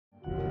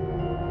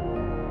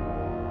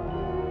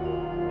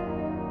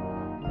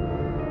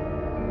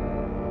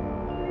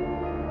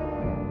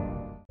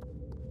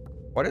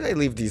Why did I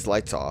leave these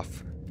lights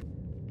off?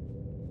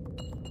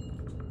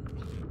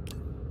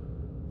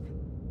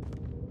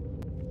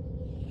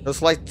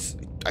 Those lights...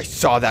 I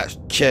saw that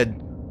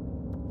kid.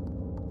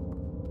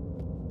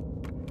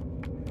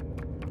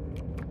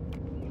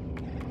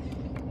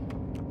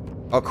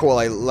 Oh, cool.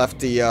 I left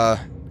the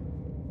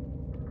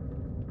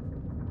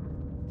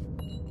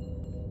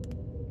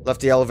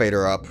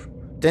elevator up.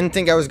 Didn't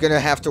think I was gonna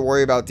have to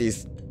worry about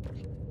these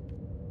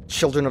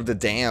children of the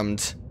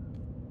damned.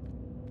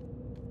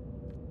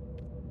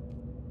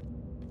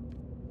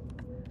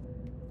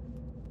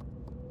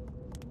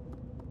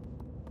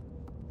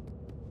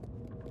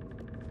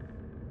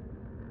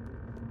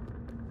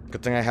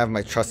 Good thing I have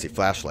my trusty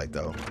flashlight,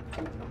 though.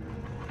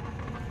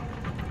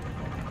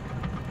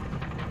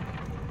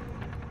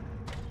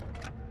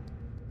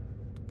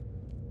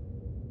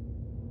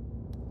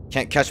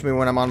 Can't catch me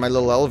when I'm on my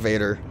little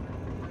elevator.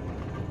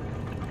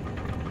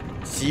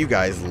 See you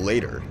guys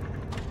later.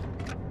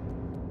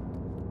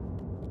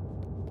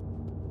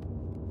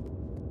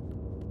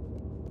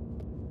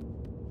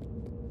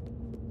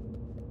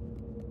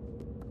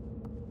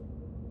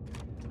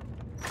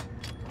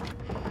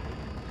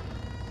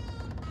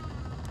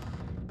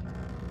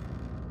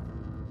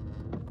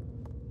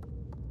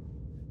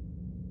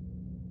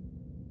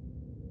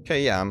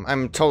 Okay, yeah,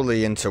 I'm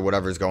totally into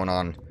whatever's going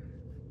on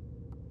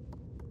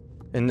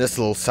in this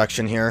little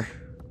section here.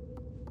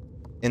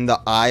 In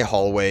the eye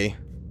hallway.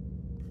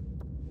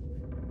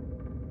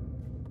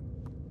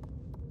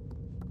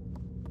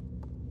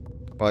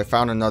 Well, I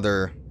found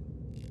another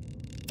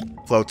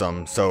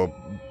floatum, so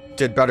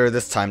did better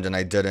this time than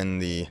I did in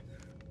the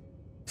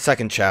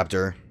second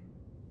chapter.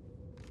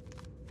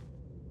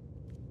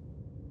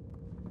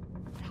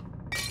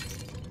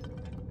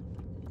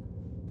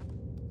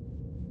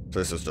 So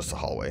this is just a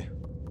hallway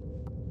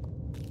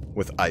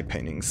with eye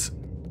paintings.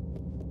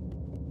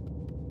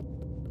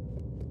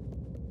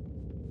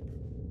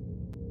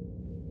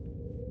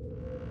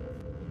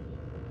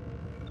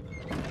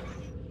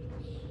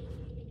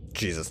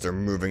 Jesus, they're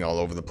moving all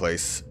over the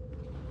place.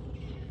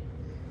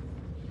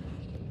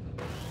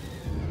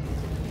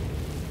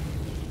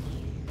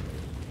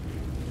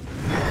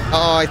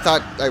 Oh, I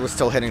thought I was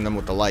still hitting them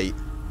with the light.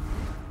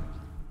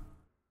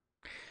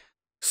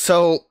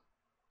 So,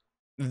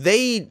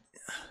 they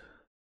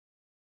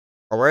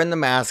are wearing the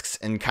masks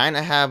and kind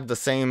of have the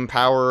same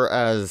power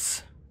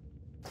as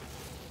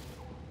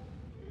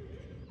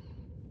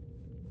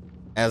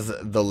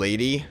the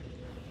lady.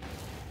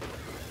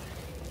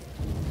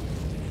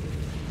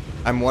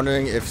 I'm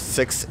wondering if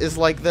 6 is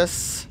like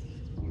this.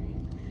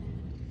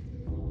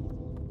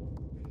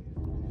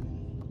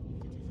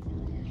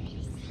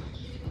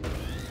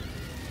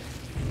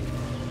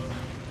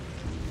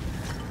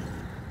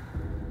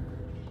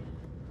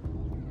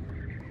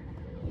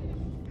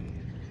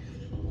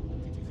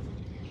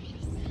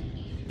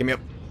 Give me up.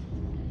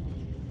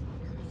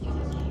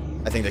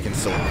 I think they can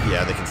still,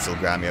 yeah, they can still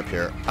grab me up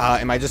here.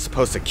 Am I just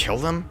supposed to kill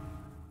them?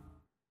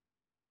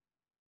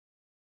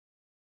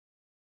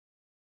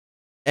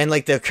 And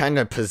like they're kind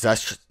of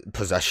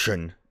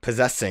possessing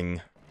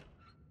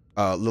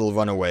little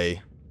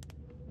runaway.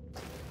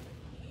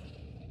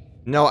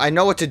 No, I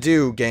know what to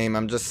do, game.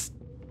 I'm just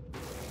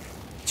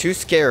too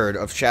scared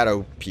of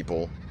shadow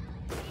people.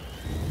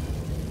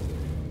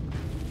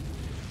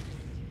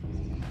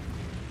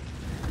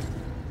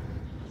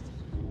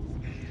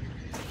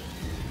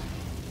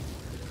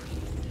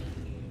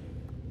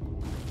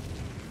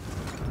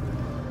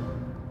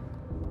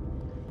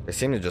 They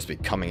seem to just be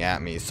coming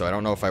at me, so I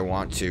don't know if I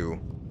want to...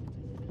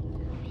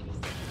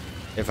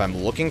 If I'm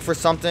looking for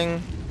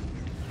something...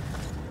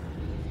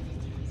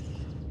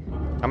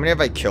 How many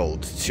have I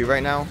killed? 2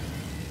 right now?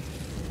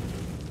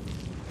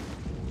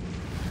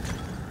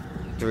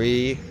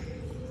 3...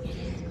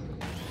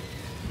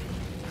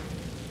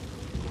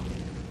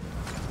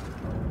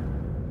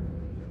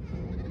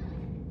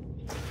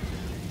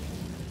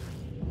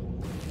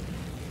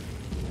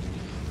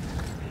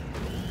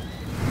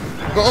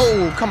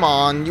 Oh, come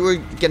on. You were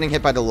getting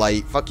hit by the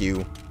light. Fuck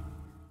you.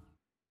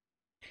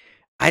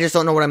 I just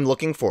don't know what I'm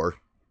looking for.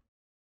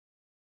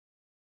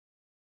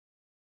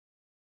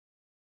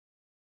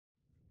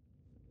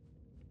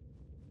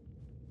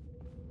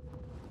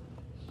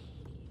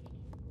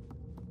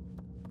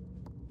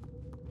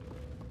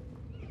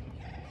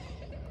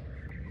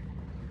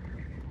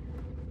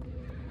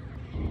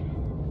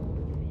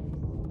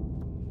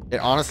 It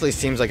honestly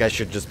seems like I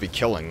should just be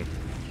killing.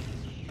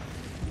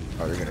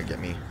 Oh, they're gonna get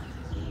me.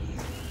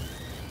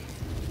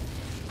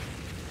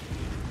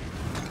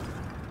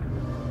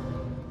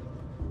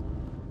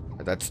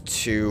 That's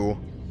 2.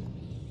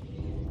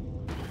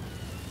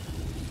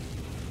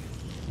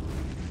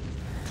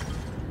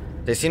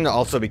 They seem to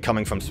also be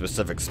coming from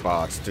specific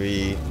spots.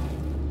 3,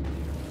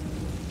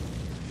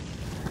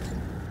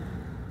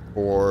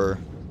 4.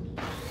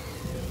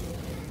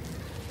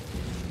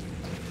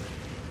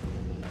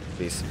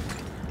 Please.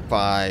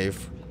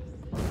 5.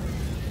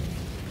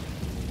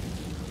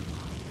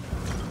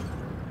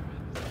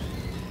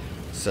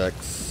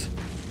 6.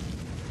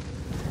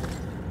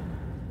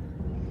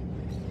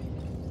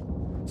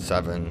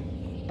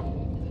 7.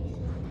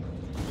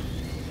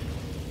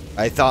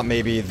 I thought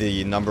maybe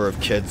the number of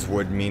kids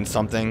would mean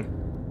something.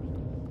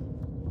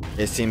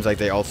 It seems like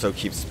they also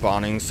keep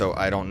spawning, so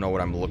I don't know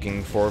what I'm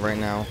looking for right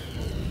now.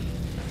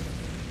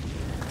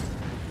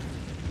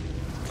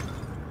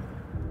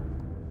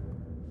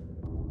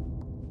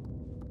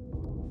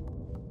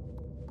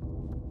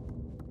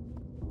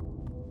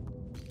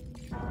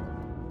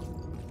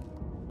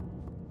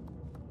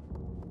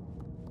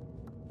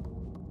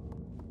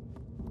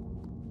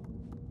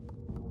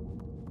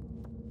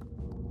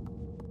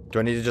 Do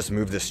I need to just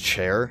move this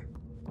chair?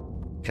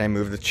 Can I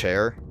move the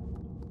chair?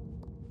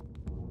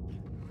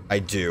 I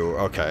do,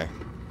 okay.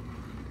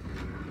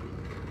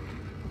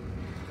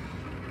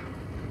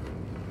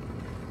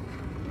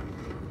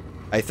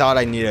 I thought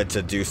I needed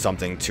to do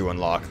something to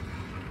unlock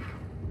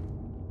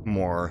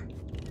more.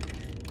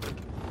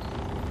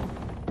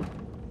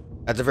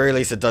 At the very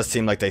least, it does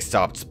seem like they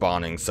stopped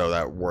spawning, so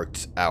that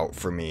worked out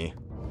for me.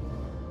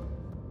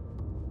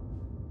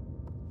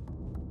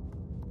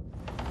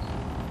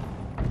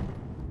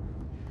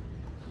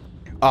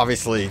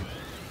 Obviously,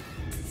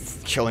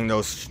 killing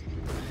those...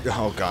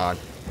 Oh, God.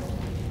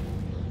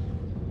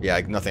 Yeah,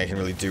 nothing I can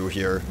really do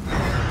here.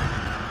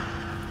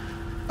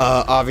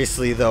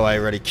 Obviously, though, I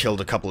already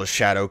killed a couple of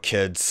shadow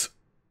kids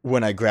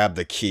when I grabbed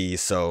the key,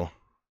 so...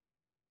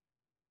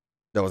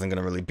 That wasn't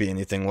gonna really be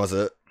anything, was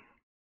it?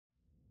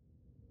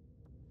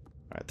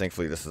 Alright,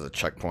 thankfully this is a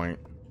checkpoint.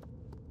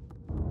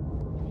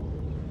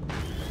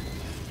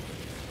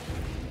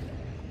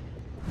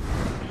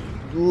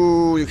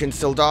 Ooh, you can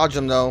still dodge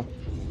them, though.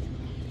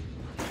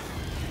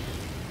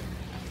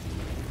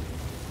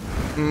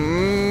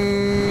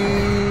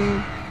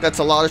 That's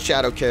a lot of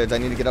shadow kids. I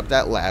need to get up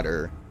that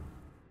ladder.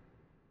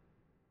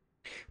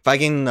 If I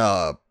can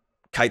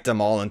kite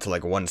them all into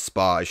like one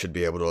spot, I should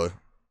be able to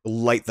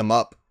light them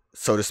up,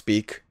 so to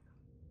speak.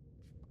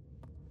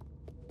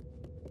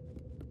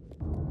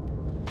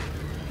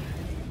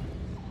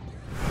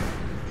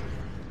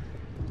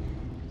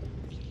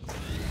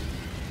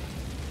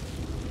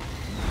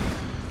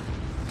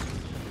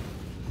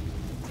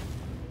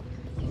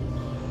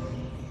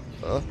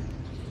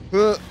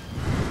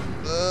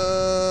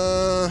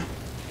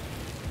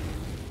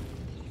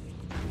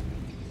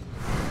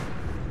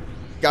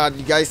 God,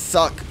 you guys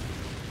suck.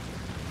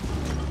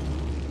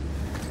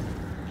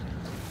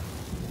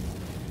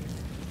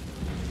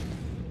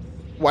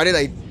 Why did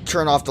I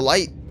turn off the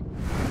light?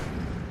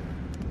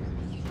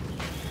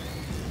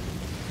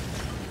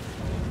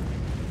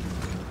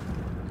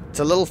 It's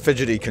a little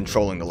fidgety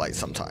controlling the light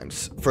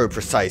sometimes for a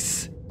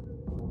precise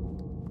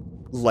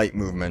light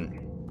movement.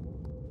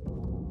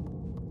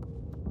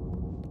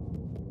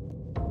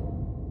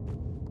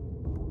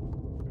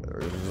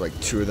 There's like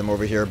two of them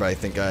over here, but I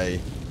think I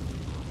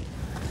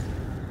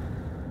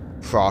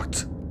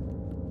procced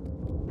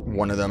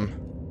one of them.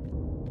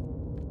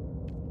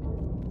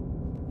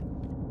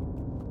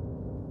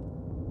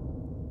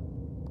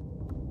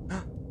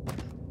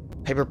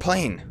 Paper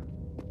plane.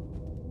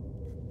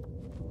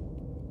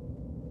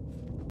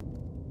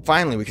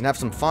 Finally, we can have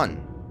some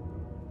fun.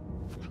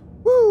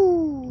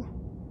 Woo!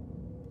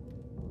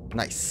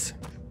 Nice.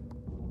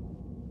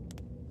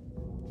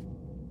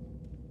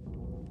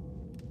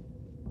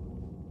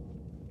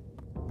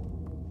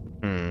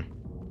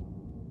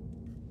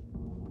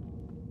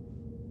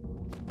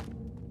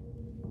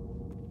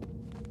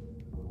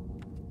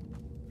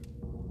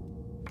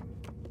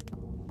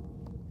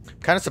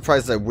 Kind of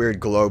surprised that weird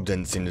globe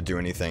didn't seem to do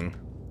anything.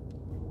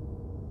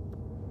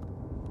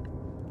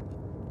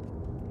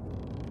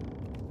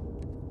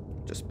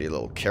 Just be a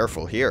little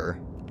careful here.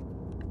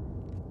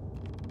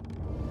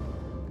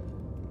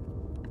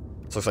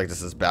 This looks like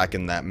this is back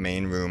in that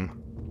main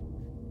room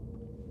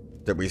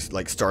that we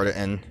like started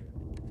in.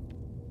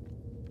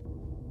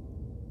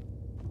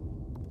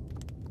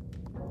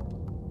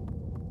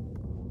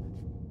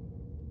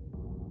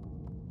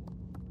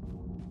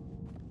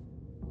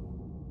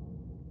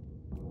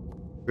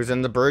 Who's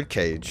in the bird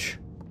cage?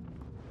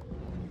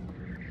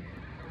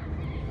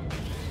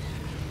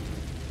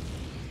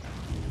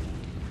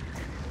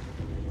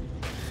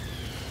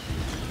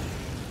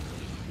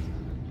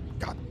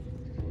 God.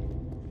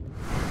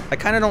 I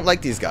kind of don't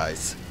like these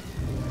guys.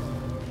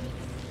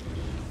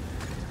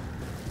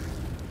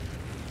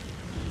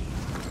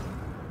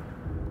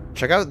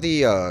 Check out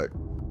the,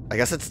 I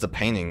guess it's the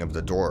painting of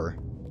the door.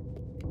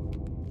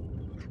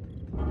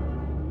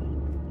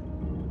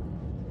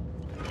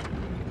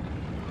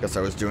 Guess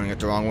I was doing it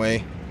the wrong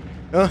way.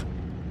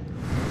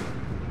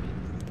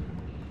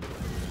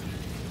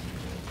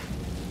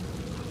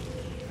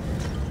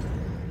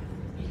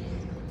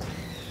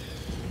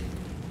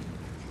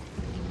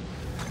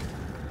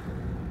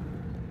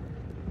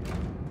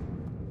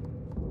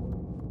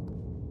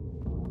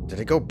 Did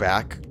it go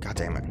back? God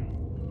damn it.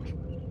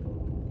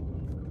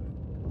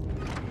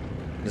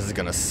 This is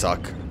gonna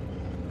suck.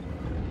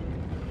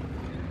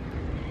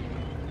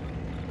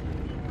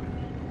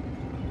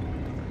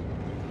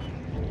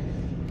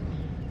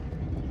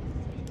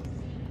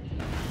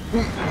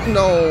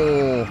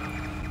 No!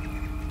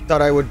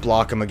 Thought I would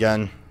block him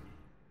again.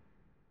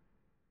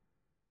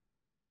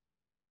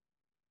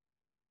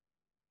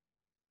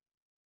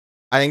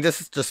 I think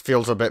this just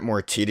feels a bit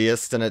more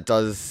tedious than it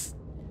does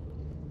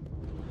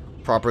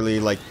properly,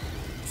 like,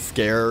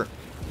 scare.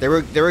 They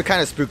were kind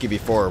of spooky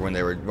before when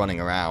they were running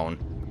around.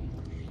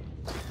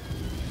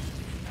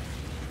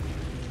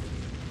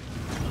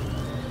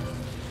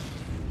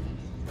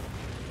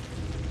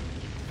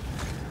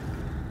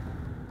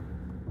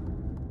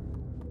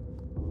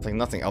 It's like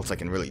nothing else I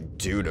can really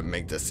do to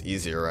make this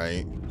easier,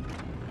 right?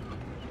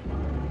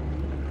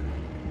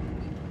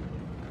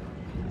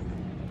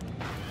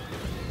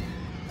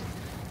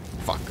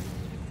 Fuck.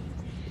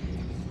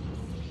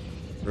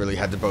 Really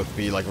had to both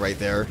be, like, right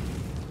there.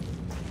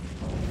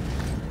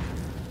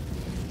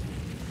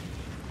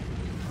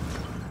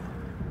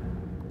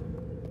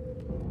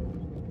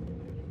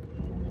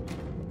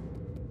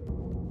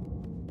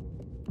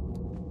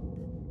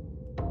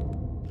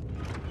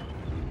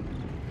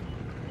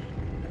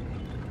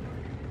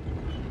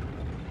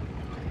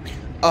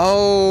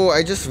 Oh,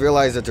 I just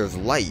realized that there's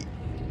light.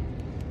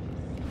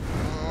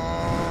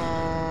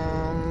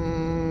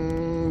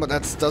 But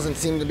that doesn't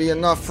seem to be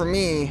enough for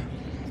me.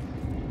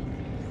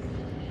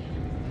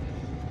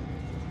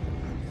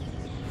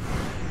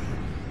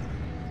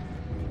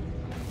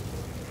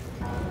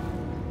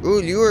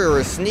 Ooh, you were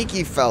a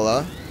sneaky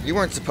fella. You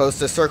weren't supposed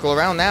to circle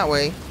around that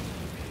way.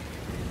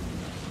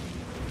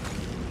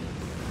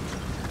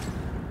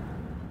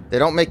 They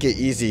don't make it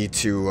easy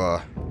to,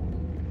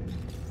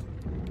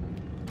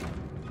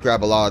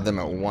 grab a lot of them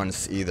at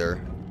once,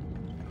 either.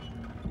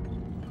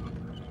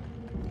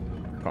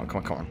 Come on, come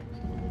on, come on.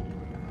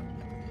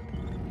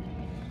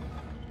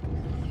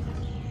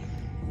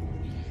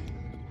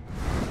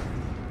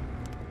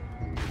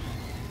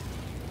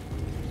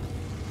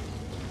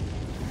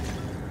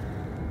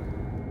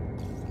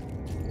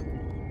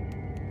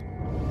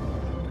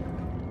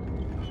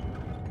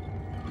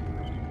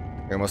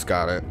 We almost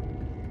got it.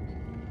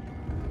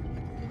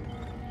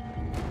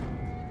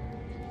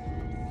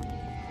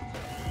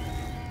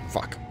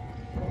 Fuck.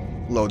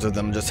 Loads of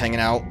them just hanging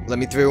out. Let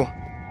me through.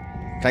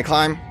 Can I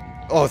climb?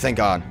 Oh, thank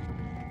God.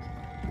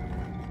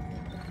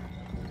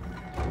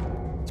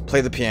 Let's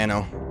play the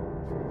piano.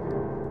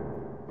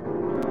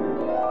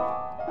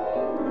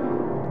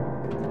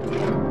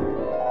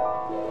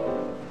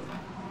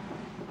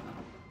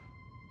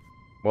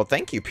 Well,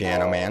 thank you,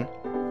 Piano Man.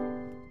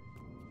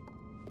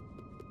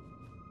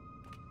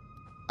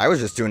 I was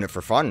just doing it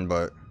for fun,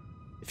 but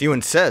if you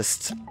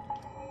insist.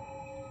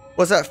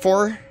 Was that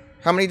 4?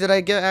 How many did I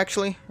get,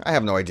 actually? I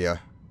have no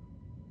idea.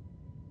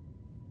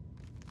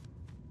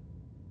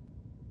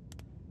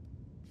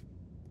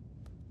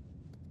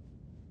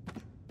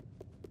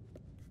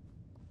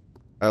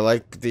 I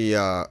like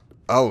the,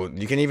 oh,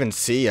 you can even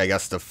see, I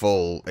guess, the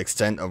full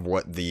extent of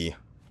what the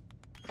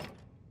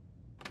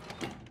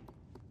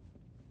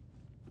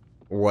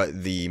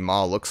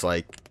mall looks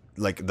like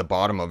the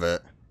bottom of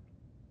it.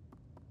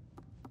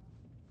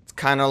 It's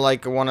kind of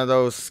like one of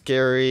those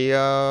scary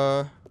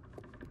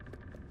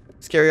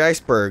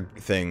iceberg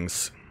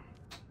things.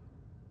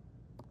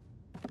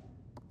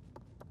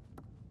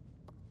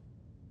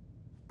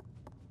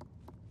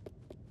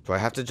 Do I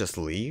have to just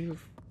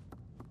leave?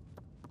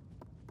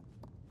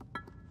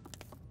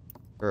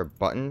 Or a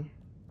button?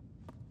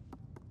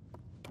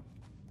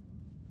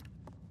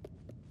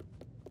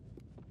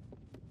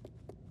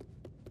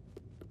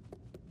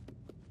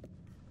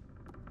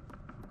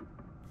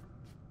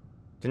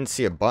 Didn't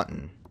see a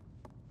button.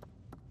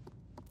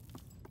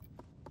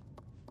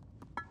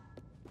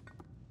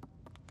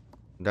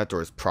 That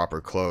door is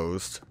proper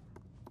closed.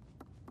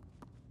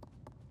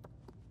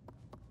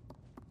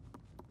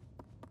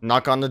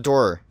 Knock on the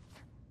door.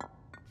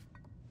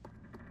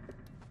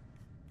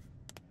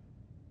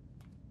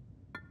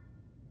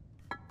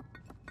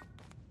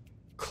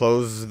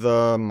 Close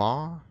the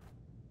maw.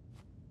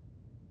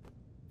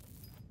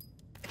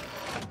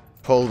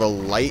 Pull the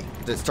light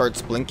that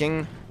starts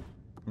blinking.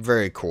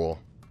 Very cool.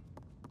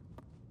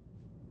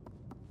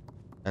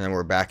 And then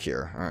we're back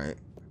here. Alright.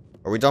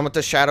 Are we done with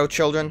the shadow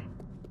children?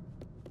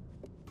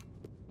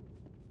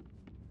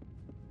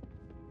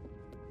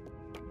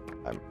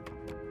 I'm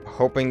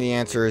hoping the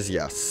answer is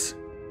yes.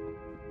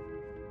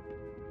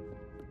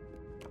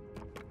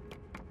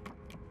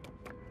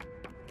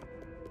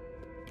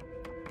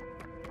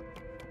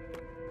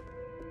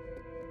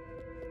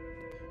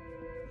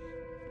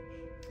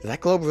 Does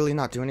that globe really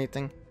not do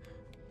anything?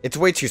 It's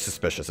way too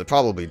suspicious. It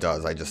probably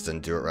does. I just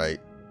didn't do it right.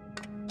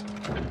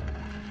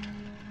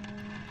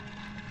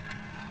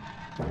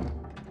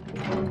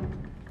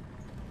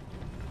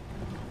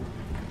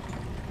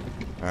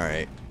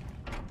 Alright.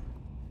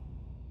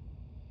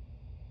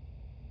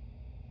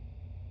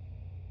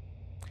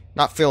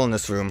 Not feeling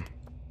this room.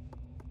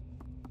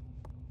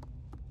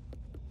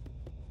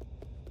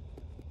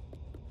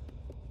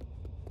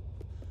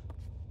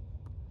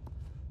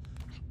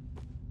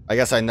 I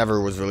guess I never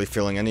was really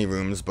feeling any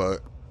rooms,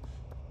 but...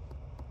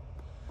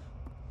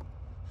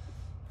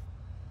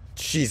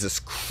 Jesus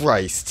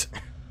Christ.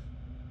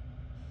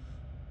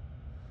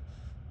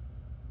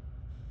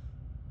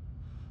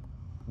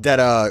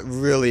 That,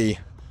 really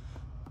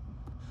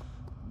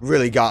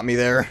got me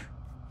there.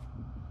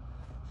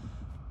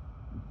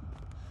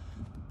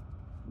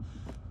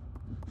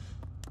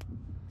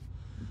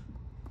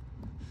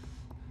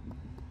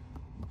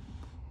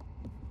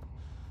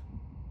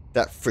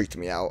 That freaked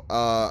me out.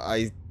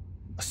 I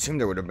assumed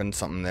there would have been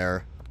something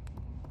there.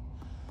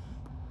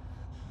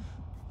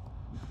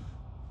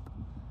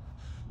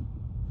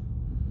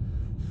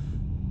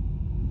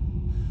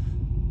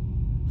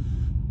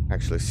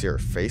 Actually see her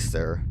face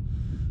there.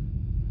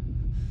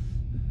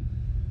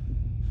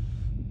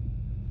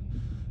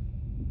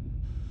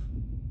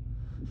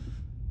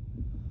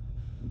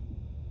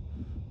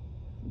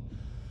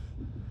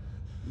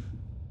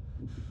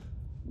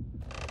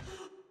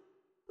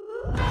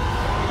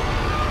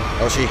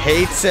 Oh, she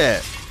hates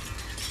it.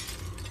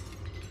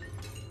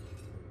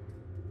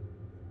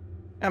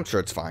 I'm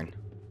sure it's fine.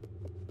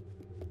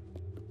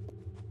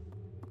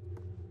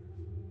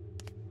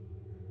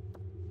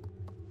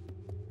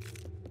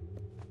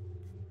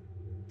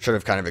 Should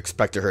have kind of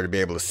expected her to be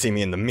able to see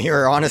me in the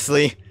mirror,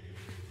 honestly.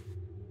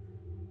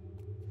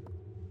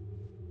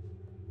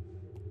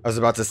 I was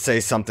about to say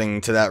something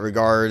to that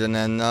regard, and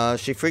then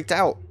she freaked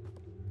out.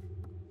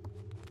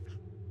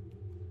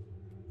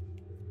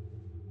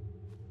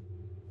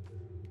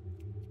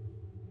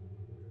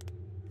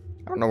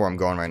 I don't know where I'm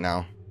going right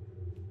now.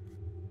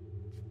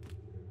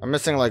 I'm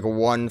missing like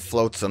one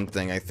floatsome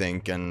thing, I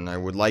think, and I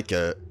would like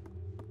it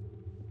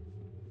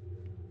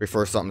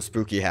before something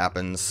spooky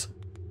happens.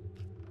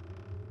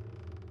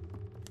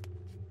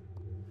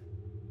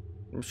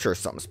 I'm sure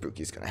something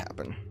spooky is gonna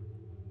happen.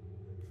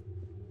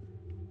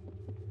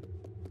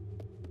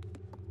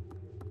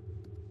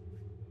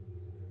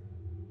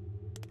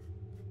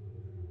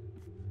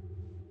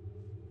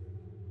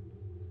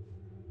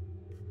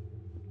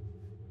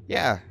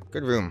 Yeah,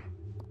 good room.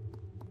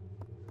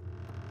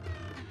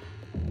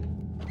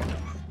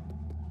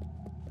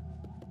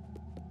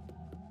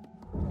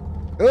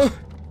 Ugh!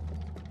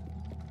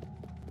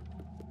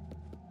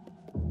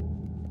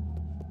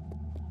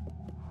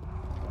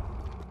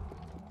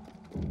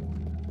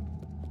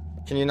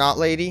 Can you not,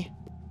 lady?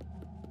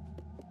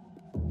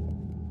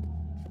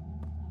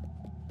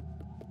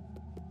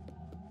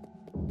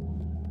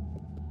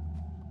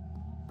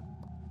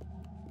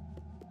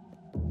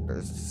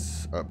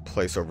 There's a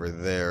place over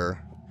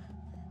there.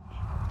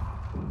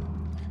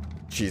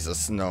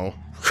 Jesus, no.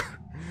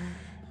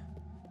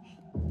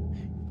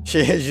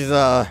 She's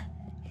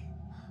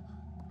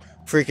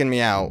freaking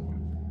me out.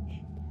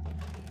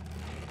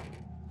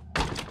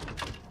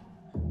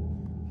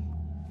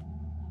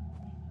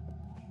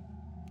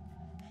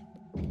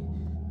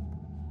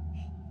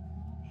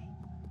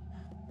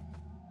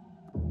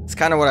 It's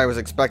kind of what I was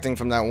expecting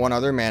from that one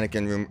other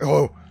mannequin room.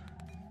 Oh,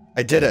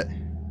 I did it.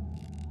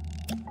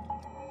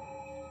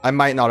 I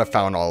might not have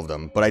found all of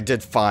them, but I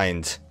did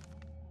find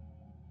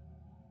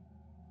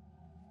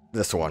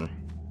this one.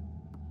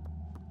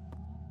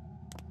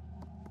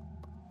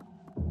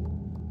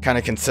 Kind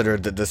of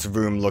considered that this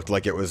room looked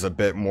like it was a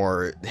bit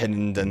more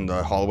hidden than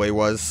the hallway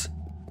was.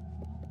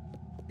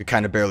 You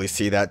kind of barely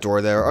see that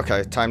door there.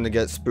 Okay, time to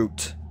get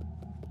spooked.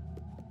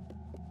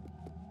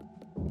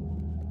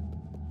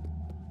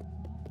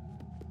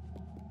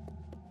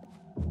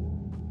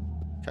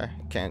 Okay,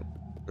 can't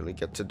really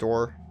get to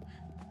door.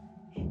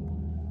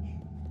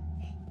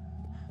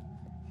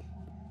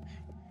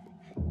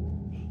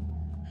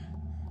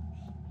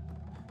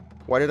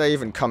 Why did I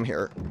even come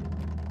here?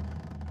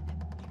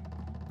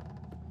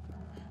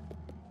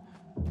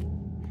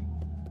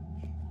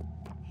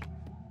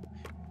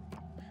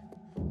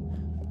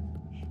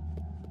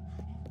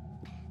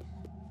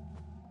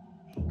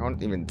 I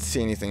don't even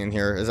see anything in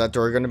here. Is that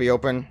door going to be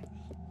open?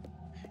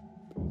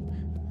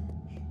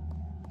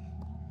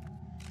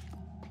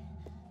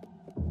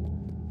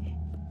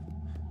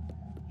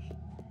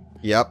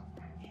 Yep.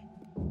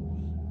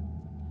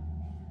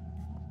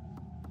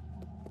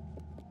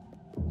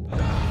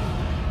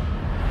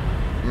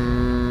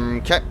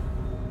 Okay.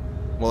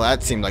 Well,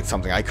 that seemed like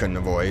something I couldn't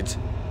avoid.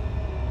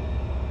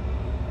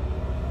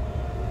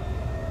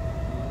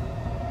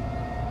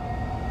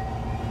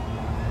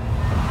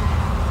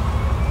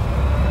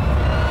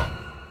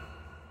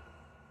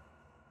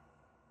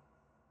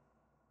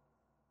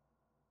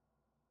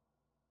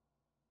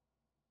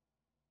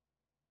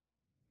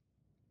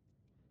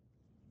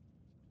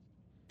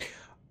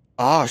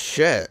 Oh,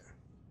 shit.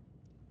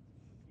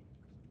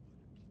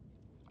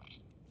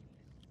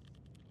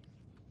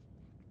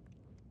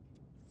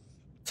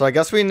 So I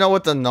guess we know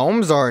what the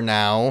gnomes are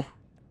now.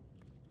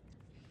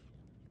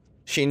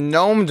 She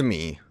gnomed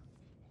me.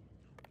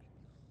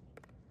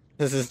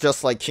 This is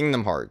just like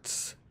Kingdom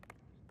Hearts.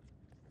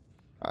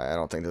 I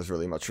don't think there's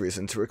really much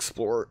reason to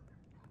explore.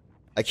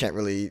 I can't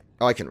really...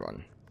 Oh, I can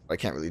run. I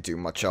can't really do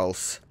much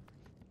else.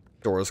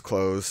 Doors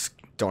closed.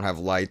 Don't have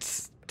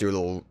lights. Do a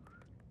little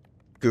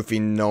goofy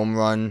gnome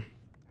run.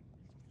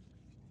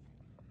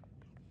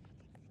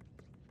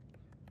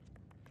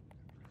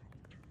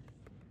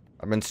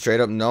 I've been straight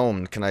up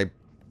gnomed. Can I...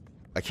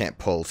 I can't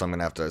pull, so I'm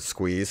gonna have to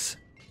squeeze.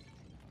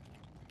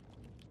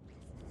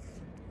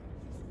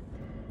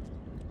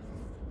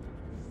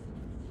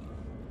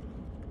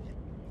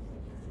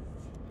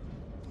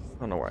 I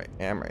don't know where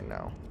I am right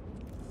now.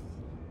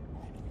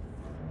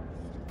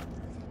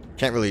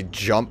 Can't really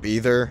jump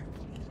either.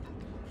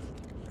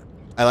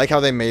 I like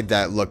how they made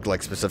that look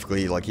like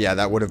specifically like, yeah,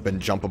 that would have been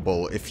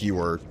jumpable if you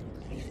were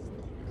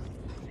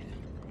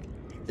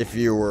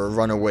a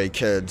runaway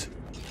kid.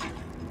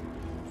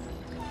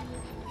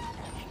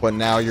 But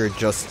now you're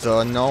just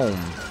a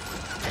gnome.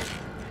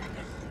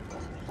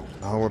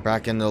 Oh, we're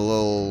back in the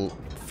little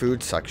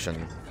food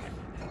section.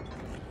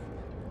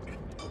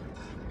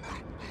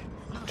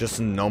 Just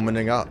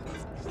gnoming up.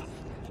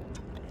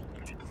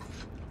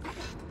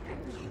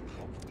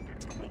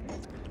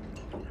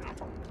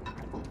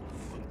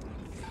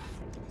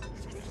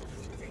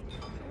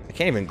 I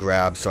can't even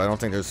grab, so I don't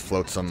think there's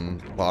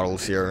flotsam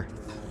bottles here.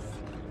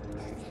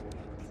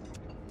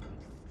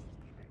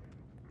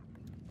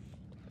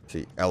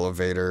 The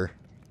elevator.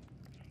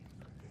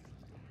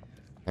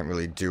 Can't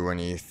really do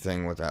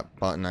anything with that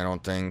button, I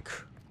don't think.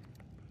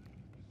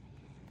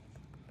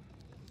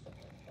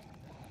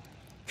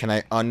 Can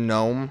I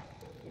ungnome?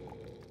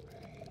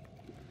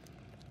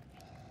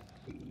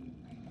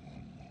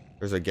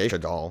 There's a Geisha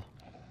doll.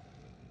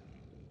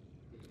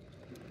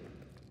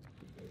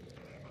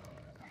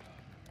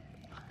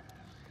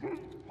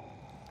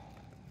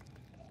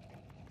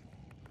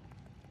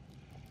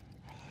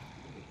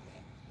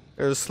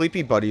 There's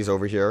sleepy buddies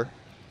over here.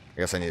 I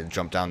guess I need to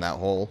jump down that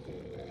hole.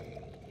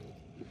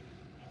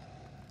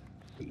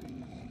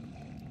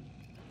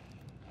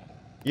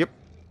 Yep.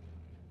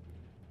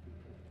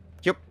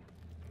 Yep.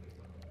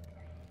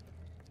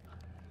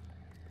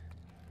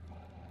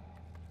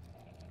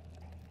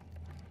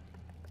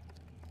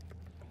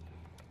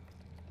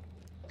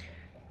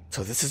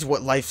 So this is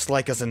what life's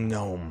like as a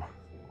gnome.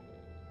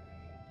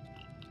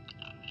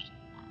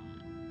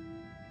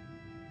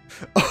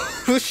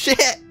 Oh shit!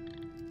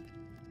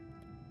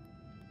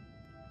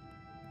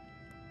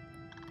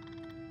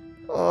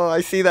 Oh,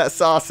 I see that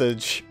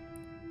sausage.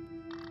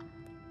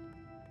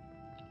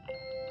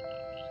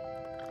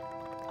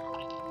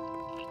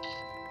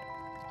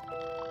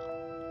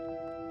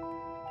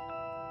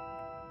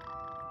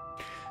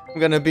 I'm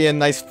gonna be a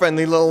nice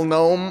friendly little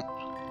gnome.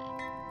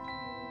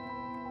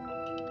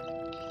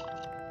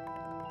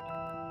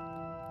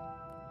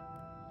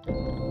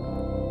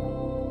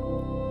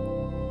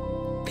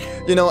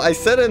 You know, I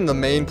said in the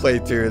main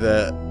playthrough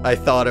that I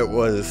thought it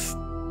was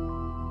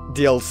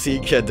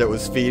DLC kid that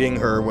was feeding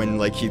her when,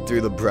 like, he threw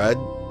the bread.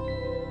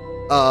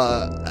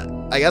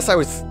 I guess I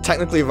was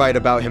technically right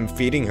about him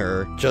feeding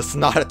her, just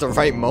not at the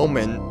right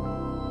moment.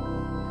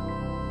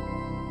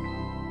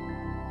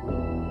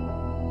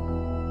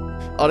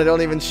 Oh, they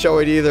don't even show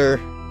it either.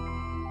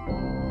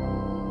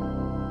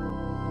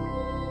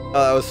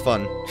 Oh, that was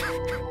fun.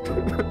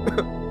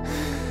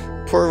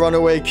 Poor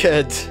runaway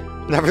kid.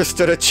 Never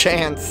stood a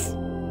chance.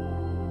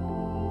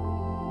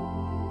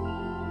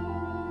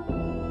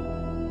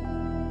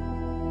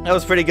 That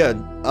was pretty good.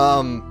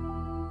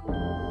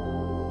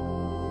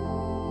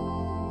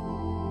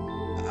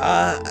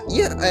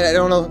 Yeah, I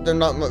don't know. There's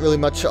not really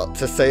much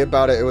to say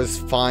about it. It was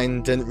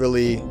fine. Didn't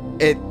really...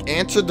 It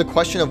answered the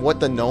question of what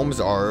the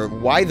gnomes are.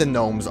 Why the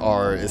gnomes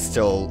are is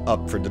still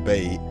up for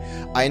debate.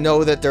 I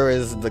know that there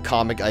is the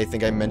comic I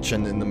think I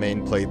mentioned in the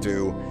main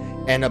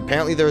playthrough. And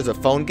apparently there is a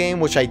phone game,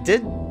 which I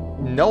did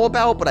know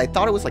about, but I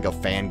thought it was like a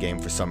fan game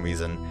for some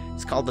reason.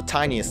 It's called The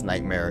Tiniest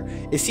Nightmare.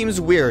 It seems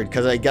weird,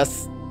 because I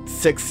guess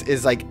 6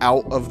 is like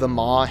out of the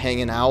maw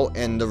hanging out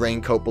and the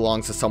raincoat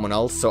belongs to someone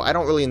else, so I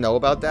don't really know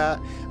about that.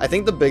 I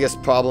think the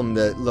biggest problem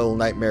that Little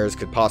Nightmares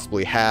could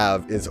possibly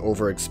have is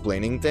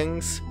over-explaining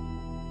things.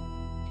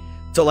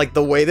 So like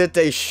the way that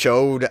they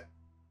showed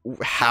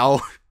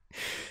how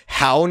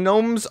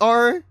gnomes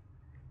are,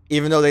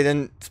 even though they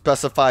didn't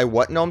specify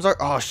what gnomes are.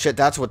 Oh shit,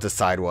 that's what the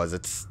side was.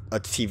 It's a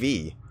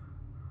TV.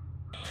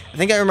 I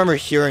think I remember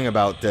hearing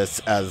about this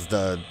as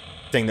the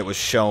thing that was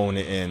shown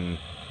in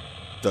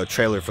the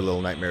trailer for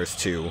Little Nightmares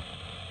 2.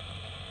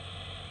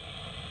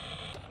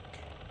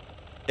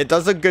 It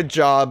does a good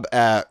job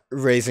at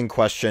raising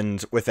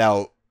questions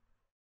without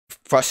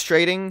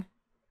frustrating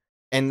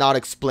and not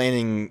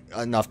explaining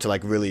enough to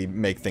like really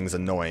make things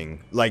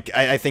annoying. Like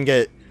I think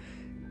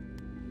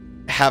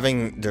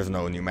there's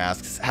no new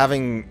masks,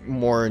 having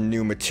more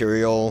new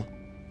material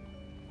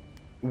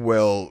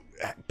will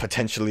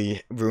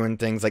potentially ruin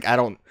things. Like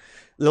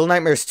Little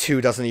Nightmares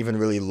 2 doesn't even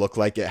really look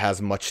like it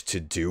has much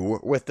to do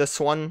with this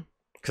one,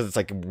 because it's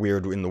like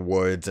weird in the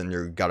woods and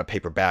you've got a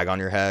paper bag on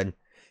your head.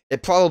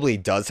 It probably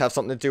does have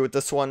something to do with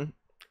this one,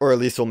 or at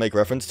least will make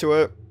reference to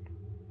it.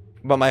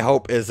 But my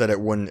hope is that it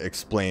wouldn't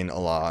explain a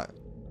lot.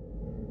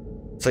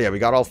 So yeah, we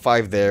got all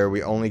 5 there.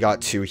 We only got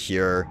 2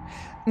 here.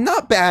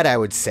 Not bad, I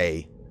would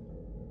say.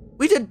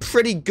 We did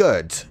pretty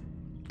good.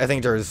 I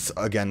think there's,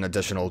 again,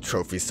 additional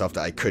trophy stuff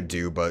that I could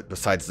do, but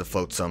besides the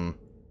flotsam,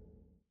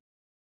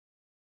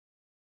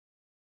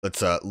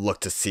 let's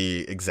look to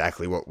see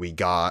exactly what we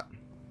got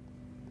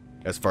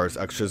as far as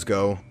extras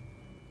go.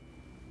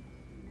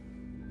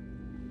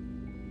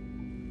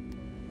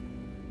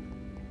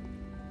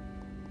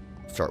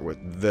 Start with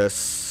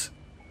this.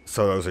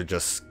 So those are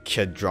just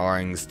kid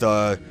drawings.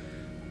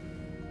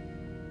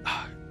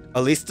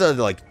 At least the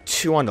like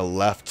 2 on the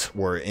left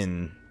were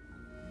in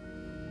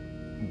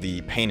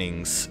the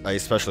paintings. I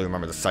especially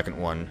remember the second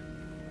one.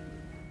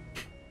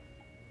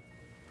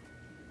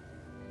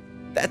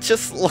 That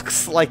just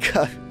looks like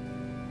a...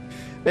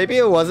 Maybe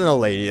it wasn't a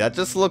lady. That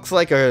just looks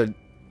like a...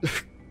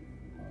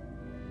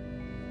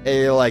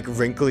 like,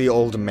 wrinkly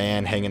old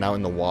man hanging out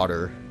in the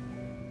water.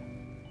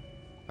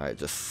 Alright,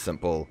 just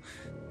simple...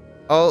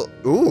 Oh,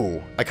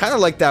 ooh. I kind of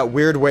like that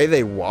weird way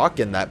they walk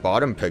in that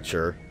bottom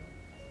picture.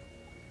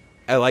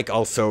 I like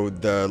also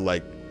the,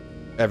 like,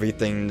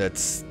 everything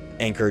that's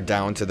anchored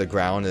down to the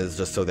ground is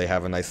just so they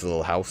have a nice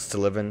little house to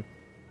live in.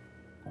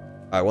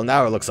 Alright, well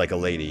now it looks like a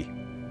lady.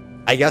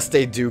 I guess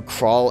they do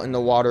crawl in the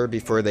water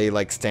before they,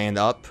 like, stand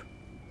up.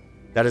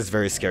 That is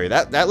very scary.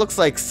 That looks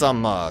like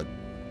some,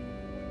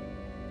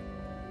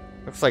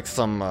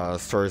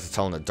 stories to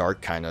tell in the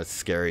dark kind of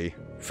scary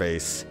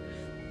face.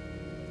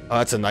 Oh,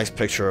 that's a nice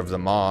picture of the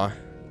maw.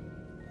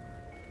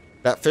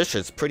 That fish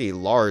is pretty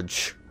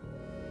large.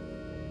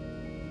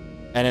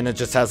 And then it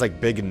just has, like,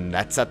 big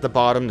nets at the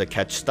bottom to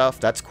catch stuff.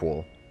 That's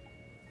cool.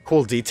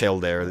 Cool detail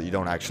there that you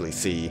don't actually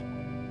see.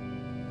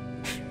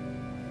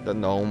 The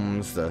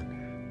gnomes, the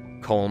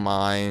coal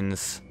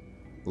mines,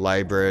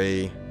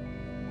 library,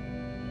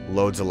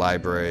 loads of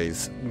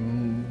libraries,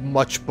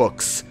 much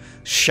books,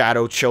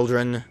 shadow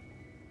children.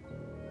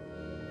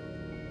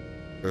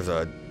 There's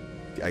a,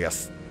 I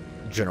guess,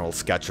 general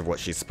sketch of what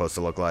she's supposed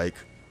to look like.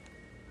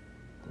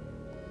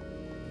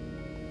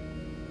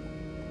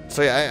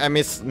 So yeah, I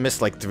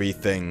missed like 3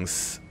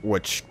 things,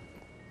 which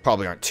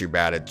probably aren't too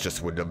bad. It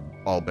just would have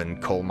all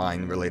been coal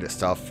mine related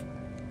stuff.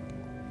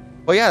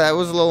 Well, yeah, that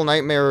was Little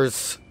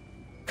Nightmares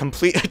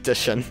Complete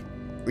Edition.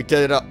 We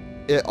did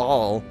it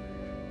all.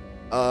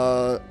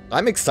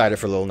 I'm excited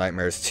for Little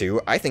Nightmares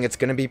 2. I think it's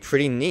gonna be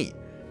pretty neat.